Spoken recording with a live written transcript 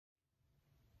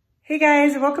Hey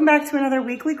guys, welcome back to another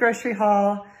weekly grocery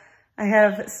haul. I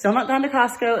have still not gone to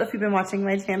Costco if you've been watching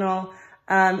my channel.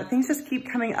 Things just keep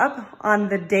coming up on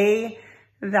the day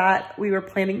that we were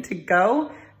planning to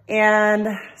go. And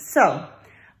so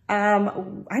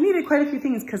I needed quite a few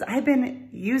things because I've been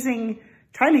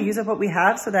trying to use up what we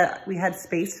have so that we had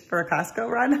space for a Costco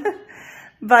run.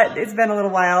 But it's been a little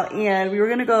while and we were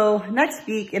gonna go next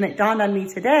week, and it dawned on me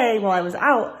today while I was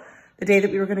out, the day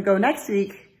that we were gonna go next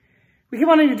week, we keep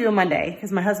wanting to do a Monday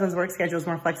because my husband's work schedule is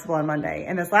more flexible on Monday.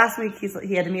 And this last week,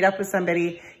 he had to meet up with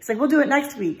somebody. He's like, we'll do it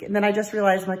next week. And then I just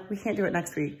realized, I'm like, we can't do it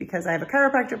next week because I have a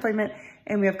chiropractor appointment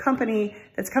and we have company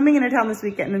that's coming into town this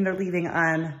weekend and they're leaving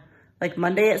on like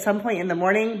Monday at some point in the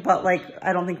morning. But like,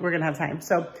 I don't think we're gonna have time.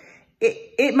 So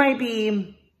it might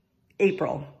be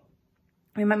April.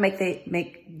 We might make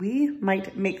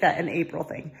that an April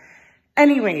thing.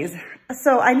 Anyways,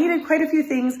 so I needed quite a few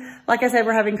things. Like I said,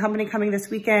 we're having company coming this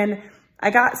weekend. I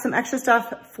got some extra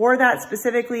stuff for that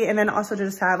specifically, and then also to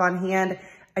just have on hand.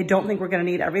 I don't think we're gonna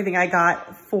need everything I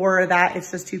got for that.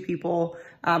 It's just 2 people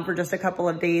for just a couple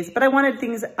of days. But I wanted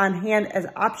things on hand as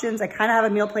options. I kind of have a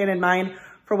meal plan in mind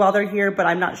for while they're here, but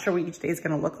I'm not sure what each day is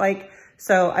gonna look like.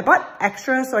 So I bought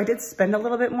extra, so I did spend a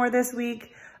little bit more this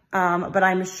week. But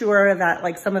I'm sure that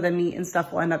like some of the meat and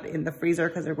stuff will end up in the freezer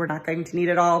because we're not going to need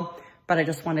it all, but I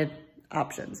just wanted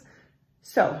options.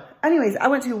 So anyways, I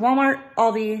went to Walmart,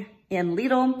 Aldi, and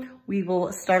Lidl. We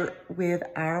will start with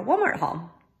our Walmart haul.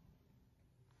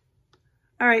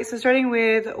 All right, so starting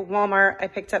with Walmart, I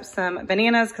picked up some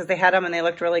bananas because they had them and they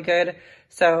looked really good.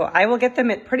 So I will get them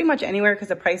at pretty much anywhere because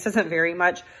the price doesn't vary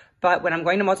much. But when I'm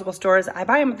going to multiple stores, I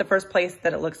buy them at the first place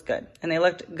that it looks good. And they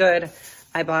looked good.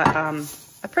 I bought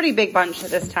a pretty big bunch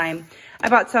this time. I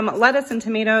bought some lettuce and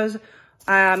tomatoes.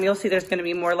 You'll see there's gonna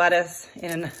be more lettuce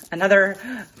in another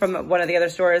from one of the other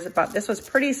stores, but this was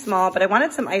pretty small, but I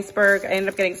wanted some iceberg. I ended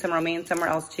up getting some romaine somewhere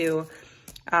else too.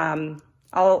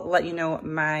 I'll let you know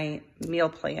my meal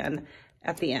plan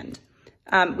at the end.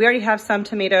 We already have some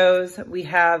tomatoes, we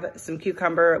have some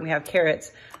cucumber, and we have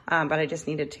carrots, but I just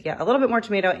needed to get a little bit more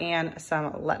tomato and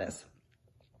some lettuce.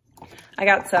 I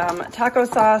got some taco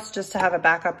sauce just to have a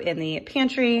backup in the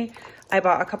pantry. I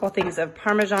bought a couple things of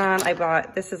Parmesan.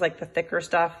 This is like the thicker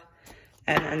stuff,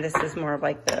 and this is more of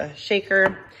like the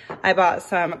shaker. I bought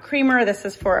some creamer. This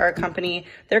is for our company.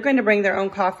 They're going to bring their own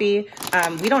coffee.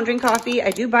 We don't drink coffee.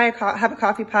 I do have a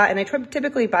coffee pot, and I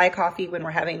typically buy coffee when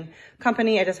we're having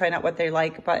company. I just find out what they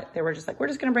like, but they were just like, we're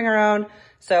just gonna bring our own.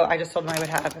 So I just told them I would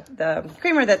have the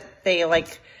creamer that they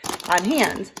like on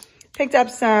hand. Picked up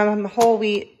some whole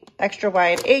wheat extra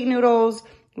wide egg noodles.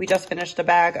 We just finished a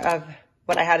bag of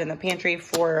what I had in the pantry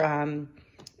for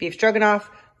beef stroganoff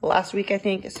last week, I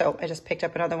think. So I just picked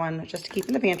up another one just to keep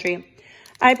in the pantry.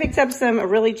 I picked up some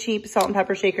really cheap salt and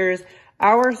pepper shakers.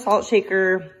 Our salt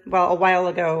shaker, well, a while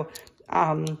ago,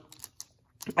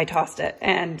 I tossed it,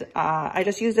 and I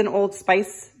just used an Old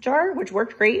Spice jar, which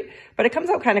worked great, but it comes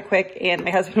out kind of quick. And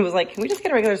my husband was like, can we just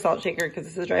get a regular salt shaker? Because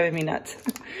this is driving me nuts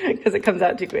because it comes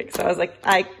out too quick. So I was like,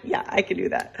 yeah, I can do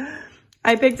that.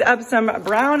 I picked up some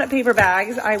brown paper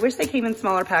bags. I wish they came in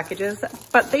smaller packages,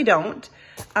 but they don't.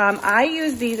 I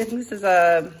use these, I think this is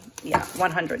a,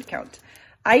 100 count.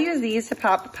 I use these to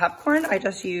pop popcorn. I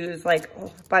just use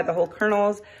buy the whole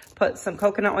kernels, put some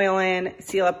coconut oil in,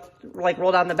 seal up,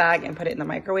 roll down the bag and put it in the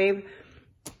microwave.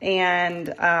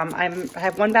 And I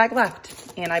have 1 bag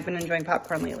left and I've been enjoying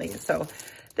popcorn lately. So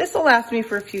this will last me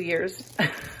for a few years.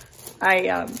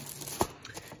 I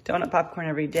don't eat popcorn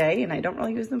every day and I don't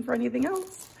really use them for anything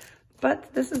else,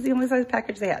 but this is the only size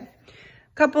package they had.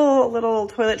 Couple little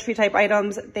toiletry type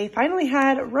items. They finally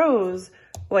had rose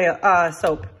oil,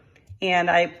 soap.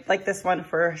 And I like this one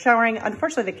for showering.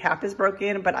 Unfortunately, the cap is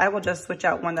broken, but I will just switch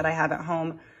out one that I have at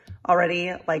home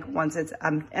already, once it's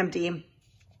empty,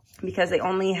 because they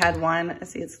only had one.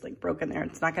 See, it's broken there.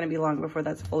 It's not gonna be long before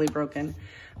that's fully broken.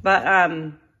 But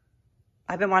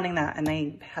I've been wanting that and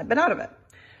they had been out of it.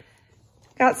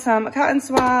 Got some cotton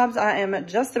swabs. I am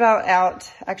just about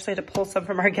out. Actually, I had to pull some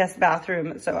from our guest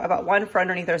bathroom. So I bought one for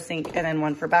underneath our sink and then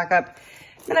one for backup.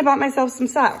 Then I bought myself some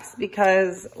socks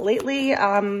because lately,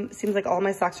 seems like all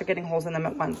my socks are getting holes in them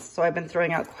at once. So I've been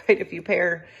throwing out quite a few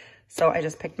pair. So I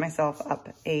just picked myself up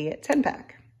a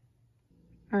 10-pack.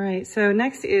 All right, so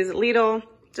next is Lidl.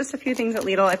 Just a few things at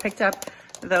Lidl. I picked up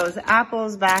those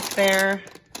apples back there.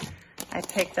 I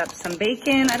picked up some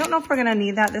bacon. I don't know if we're gonna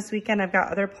need that this weekend. I've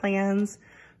got other plans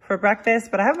for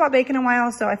breakfast, but I haven't bought bacon in a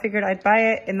while, so I figured I'd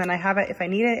buy it and then I have it if I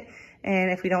need it.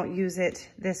 And if we don't use it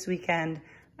this weekend,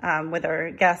 with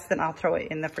our guests, then I'll throw it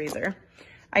in the freezer.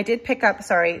 I did pick up,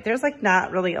 sorry, there's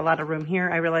not really a lot of room here.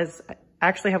 I realize I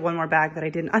actually have one more bag that I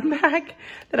didn't unpack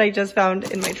that I just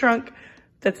found in my trunk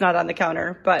that's not on the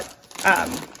counter. But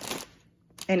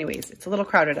anyways, it's a little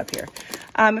crowded up here.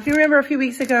 If you remember a few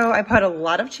weeks ago, I bought a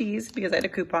lot of cheese because I had a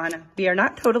coupon. We are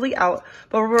not totally out,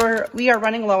 but we are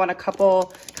running low on a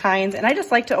couple kinds, and I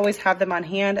just like to always have them on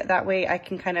hand. That way I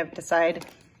can kind of decide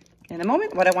in a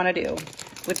moment what I want to do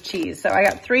with cheese. So I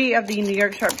got 3 of the New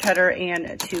York sharp cheddar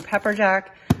and 2 pepper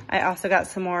jack. I also got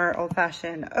some more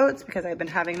old-fashioned oats because I've been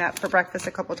having that for breakfast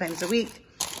a couple times a week.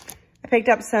 I picked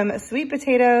up some sweet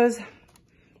potatoes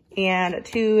and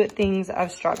 2 things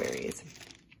of strawberries.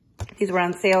 These were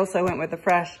on sale, so I went with the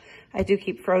fresh. I do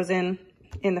keep frozen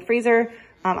in the freezer.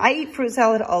 I eat fruit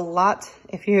salad a lot.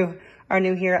 If you are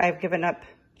new here, I've given up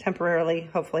temporarily,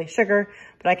 hopefully, sugar,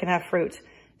 but I can have fruit.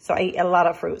 So I eat a lot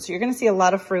of fruit. So you're gonna see a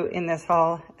lot of fruit in this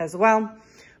haul as well.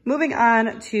 Moving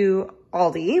on to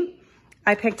Aldi.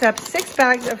 I picked up 6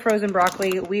 bags of frozen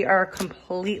broccoli. We are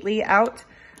completely out,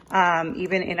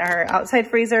 even in our outside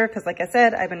freezer, because like I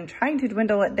said, I've been trying to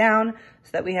dwindle it down so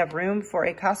that we have room for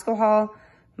a Costco haul,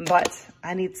 but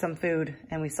I need some food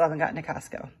and we still haven't gotten to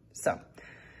Costco. So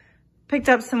picked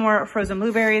up some more frozen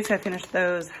blueberries. I finished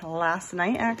those last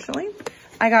night, actually.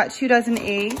 I got 2 dozen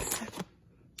eggs.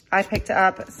 I picked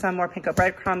up some more panko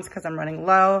breadcrumbs because I'm running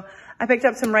low. I picked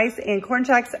up some rice and corn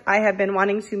checks. I have been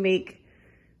wanting to make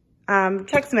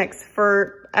Chex Mix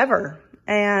forever,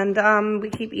 and we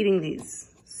keep eating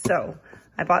these. So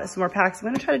I bought some more packs. I'm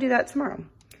gonna try to do that tomorrow,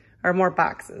 or more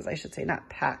boxes, I should say, not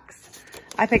packs.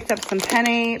 I picked up some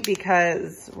penne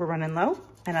because we're running low,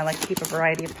 and I like to keep a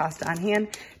variety of pasta on hand.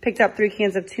 Picked up 3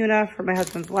 cans of tuna for my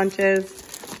husband's lunches,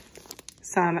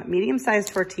 some medium-sized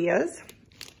tortillas,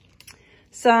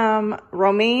 some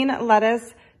romaine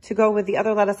lettuce to go with the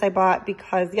other lettuce I bought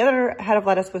because the other head of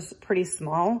lettuce was pretty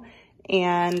small.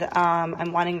 And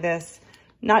I'm wanting this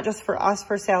not just for us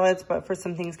for salads, but for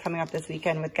some things coming up this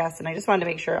weekend with guests. And I just wanted to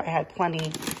make sure I had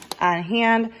plenty on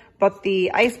hand. But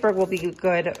the iceberg will be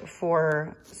good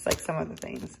for like some of the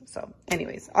things. So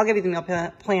anyways, I'll give you the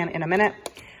meal plan in a minute.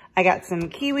 I got some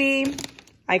kiwi.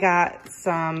 I got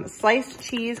some sliced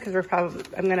cheese because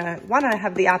I'm gonna want to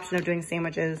have the option of doing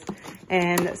sandwiches.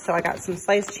 And so I got some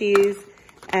sliced cheese,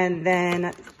 and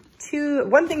then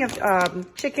one thing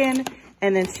of chicken,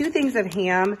 and then 2 things of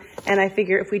ham. And I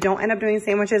figure if we don't end up doing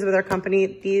sandwiches with our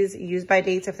company, these use by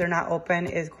dates, if they're not open,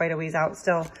 is quite a ways out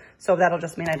still. So that'll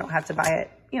just mean I don't have to buy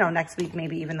it, you know, next week,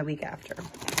 maybe even the week after.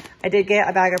 I did get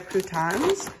a bag of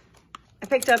croutons. I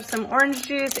picked up some orange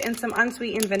juice and some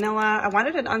unsweetened vanilla. I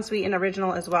wanted an unsweetened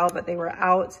original as well, but they were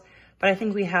out. But I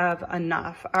think we have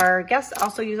enough. Our guests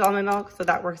also use almond milk, so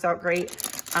that works out great.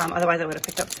 Otherwise, I would have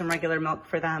picked up some regular milk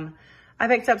for them. I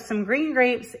picked up some green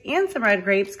grapes and some red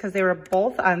grapes because they were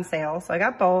both on sale. So I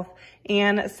got both,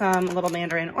 and some little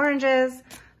mandarin oranges.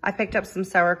 I picked up some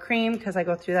sour cream because I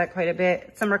go through that quite a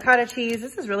bit. Some ricotta cheese.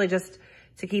 This is really just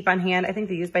to keep on hand. I think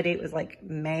the use by date was like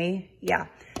May. Yeah,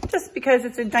 just because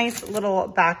it's a nice little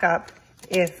backup.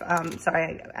 If,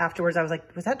 sorry, afterwards I was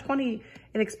like, was that it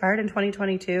expired in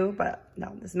 2022? But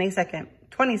no, this is May 2nd,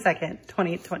 22nd,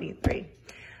 2023.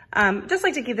 Just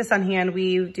like to keep this on hand.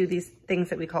 We do these things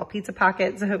that we call pizza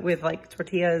pockets with like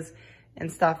tortillas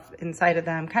and stuff inside of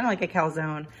them, kind of like a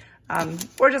calzone,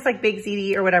 or just like baked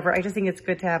ziti or whatever. I just think it's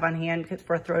good to have on hand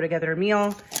for a throw together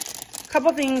meal. A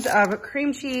couple things of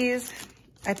cream cheese.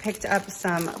 I picked up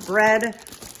some bread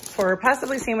for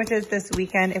possibly sandwiches this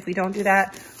weekend. If we don't do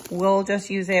that, we'll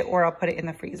just use it, or I'll put it in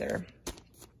the freezer.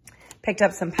 Picked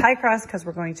up some pie crust because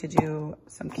we're going to do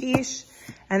some quiche.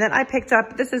 And then I picked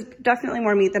up, this is definitely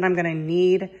more meat than I'm gonna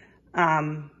need,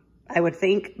 I would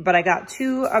think, but I got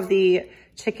 2 of the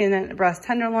chicken breast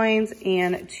tenderloins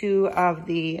and 2 of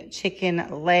the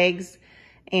chicken legs,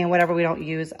 and whatever we don't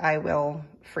use, I will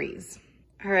freeze.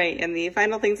 All right, and the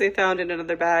final things I found in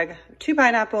another bag, 2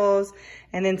 pineapples,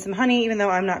 and then some honey, even though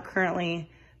I'm not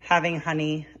currently having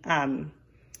honey.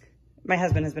 My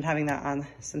husband has been having that on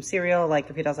some cereal, like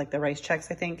if he does like the rice checks,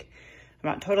 I think. I'm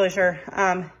not totally sure.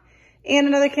 And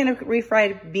another can of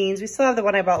refried beans. We still have the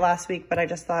one I bought last week, but I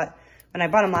just thought when I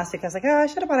bought them last week, I was like, oh, I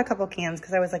should have bought a couple cans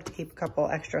because I always like to keep a couple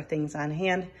extra things on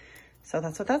hand. So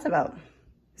that's what that's about.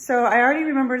 So I already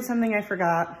remembered something I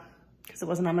forgot because it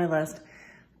wasn't on my list.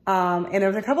 And there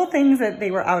was a couple things that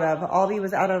they were out of. Aldi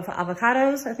was out of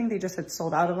avocados. I think they just had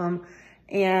sold out of them.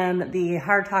 And the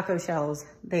hard taco shells,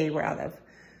 they were out of.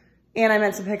 And I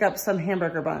meant to pick up some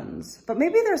hamburger buns, but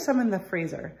maybe there's some in the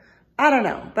freezer. I don't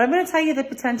know, but I'm gonna tell you the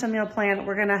potential meal plan.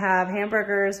 We're gonna have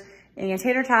hamburgers and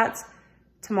tater tots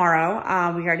tomorrow.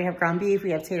 We already have ground beef.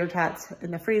 We have tater tots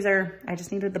in the freezer. I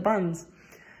just needed the buns.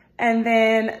 And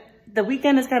then the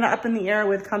weekend is kind of up in the air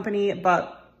with company,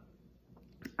 but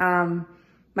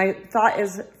My thought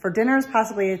is for dinners,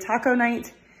 possibly a taco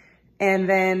night, and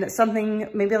then something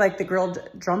maybe like the grilled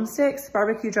drumsticks,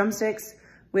 barbecue drumsticks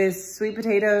with sweet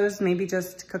potatoes, maybe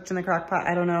just cooked in the crock pot,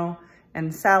 I don't know,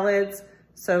 and salads.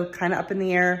 So kind of up in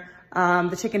the air.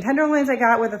 The chicken tenderloins I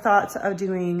got with the thoughts of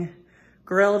doing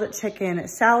grilled chicken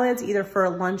salads, either for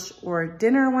lunch or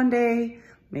dinner one day,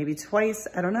 maybe twice,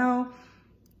 I don't know.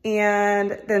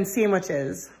 And then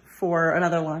sandwiches for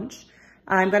another lunch.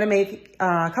 I'm gonna make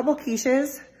a couple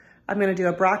quiches. I'm gonna do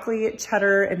a broccoli,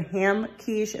 cheddar, and ham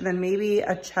quiche, and then maybe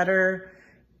a cheddar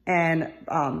and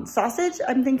sausage,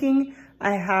 I'm thinking.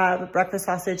 I have breakfast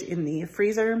sausage in the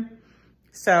freezer.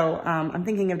 So I'm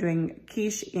thinking of doing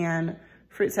quiche and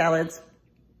fruit salads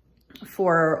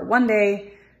for one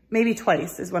day, maybe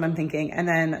twice is what I'm thinking. And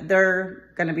then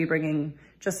they're gonna be bringing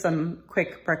just some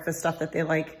quick breakfast stuff that they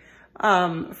like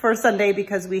for Sunday,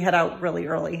 because we head out really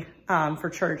early for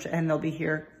church and they'll be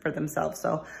here for themselves.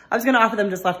 So I was gonna offer them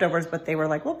just leftovers, but they were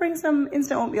like, we'll bring some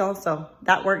instant oatmeal. So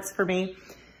that works for me.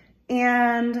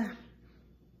 And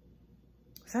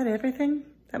is that everything?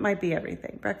 That might be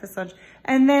everything, breakfast, lunch.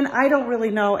 And then I don't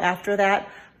really know after that.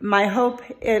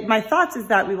 My thoughts is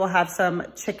that we will have some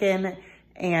chicken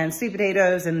and sweet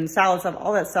potatoes and salad stuff,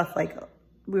 all that stuff. Like,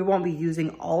 we won't be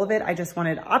using all of it. I just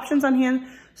wanted options on hand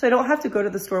so I don't have to go to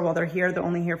the store while they're here. They're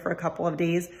only here for a couple of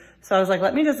days. So I was like,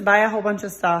 let me just buy a whole bunch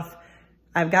of stuff.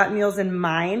 I've got meals in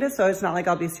mind, so it's not like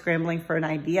I'll be scrambling for an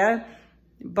idea,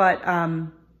 but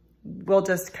we'll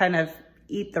just kind of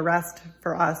eat the rest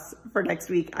for us for next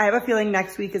week. I have a feeling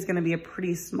next week is gonna be a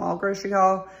pretty small grocery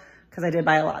haul because I did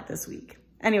buy a lot this week.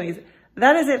 Anyways,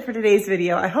 that is it for today's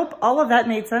video. I hope all of that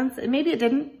made sense, and maybe it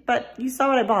didn't, but you saw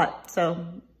what I bought, so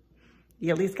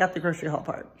you at least got the grocery haul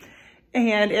part.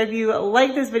 And if you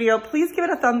like this video, please give it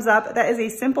a thumbs up. That is a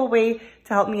simple way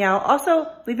to help me out. Also,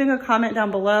 leaving a comment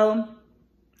down below.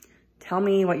 Tell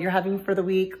me what you're having for the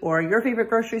week, or your favorite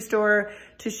grocery store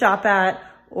to shop at,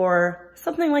 or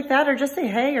something like that, or just say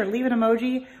hey, or leave an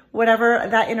emoji, whatever.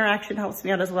 That interaction helps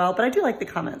me out as well. But I do like the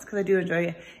comments because I do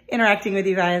enjoy interacting with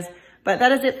you guys. But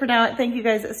that is it for now. Thank you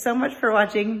guys so much for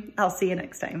watching. I'll see you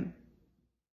next time.